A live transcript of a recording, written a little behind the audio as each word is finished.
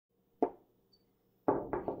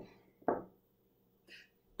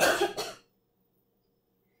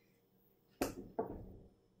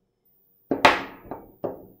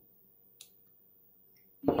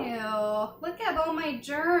look at all my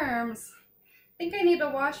germs. I think I need to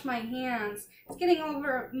wash my hands. It's getting all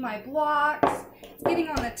over my blocks. It's getting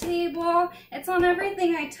on the table. It's on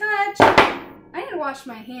everything I touch. I need to wash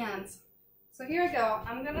my hands. So here we go.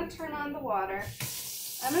 I'm going to turn on the water.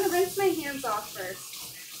 I'm going to rinse my hands off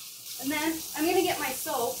first. And then I'm going to get my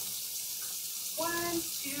soap. 1, 2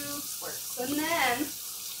 squirts. And then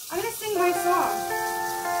I'm going to sing my song.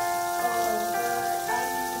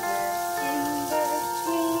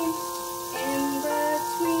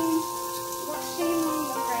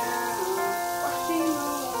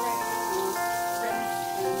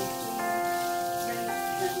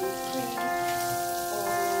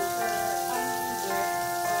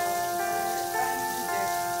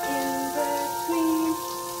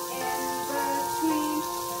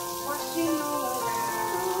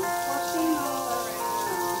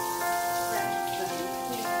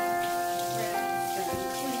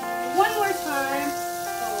 One more time.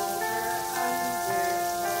 Over, under,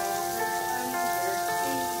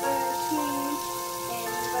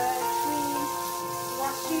 in between,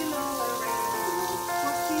 washing all around,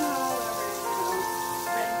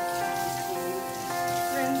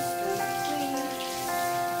 rinse and clean.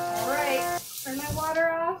 All right, turn my water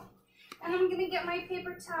off, and I'm gonna get my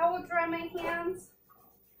paper towel, dry my hands,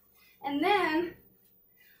 and then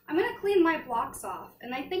I'm going to clean my blocks off,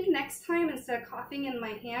 and I think next time, instead of coughing in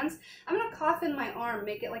my hands, I'm going to cough in my arm,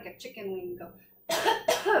 make it like a chicken wing, go.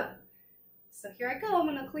 So here I go, I'm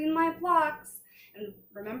going to clean my blocks, and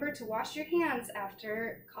remember to wash your hands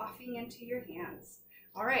after coughing into your hands.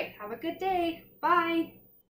 All right, have a good day. Bye.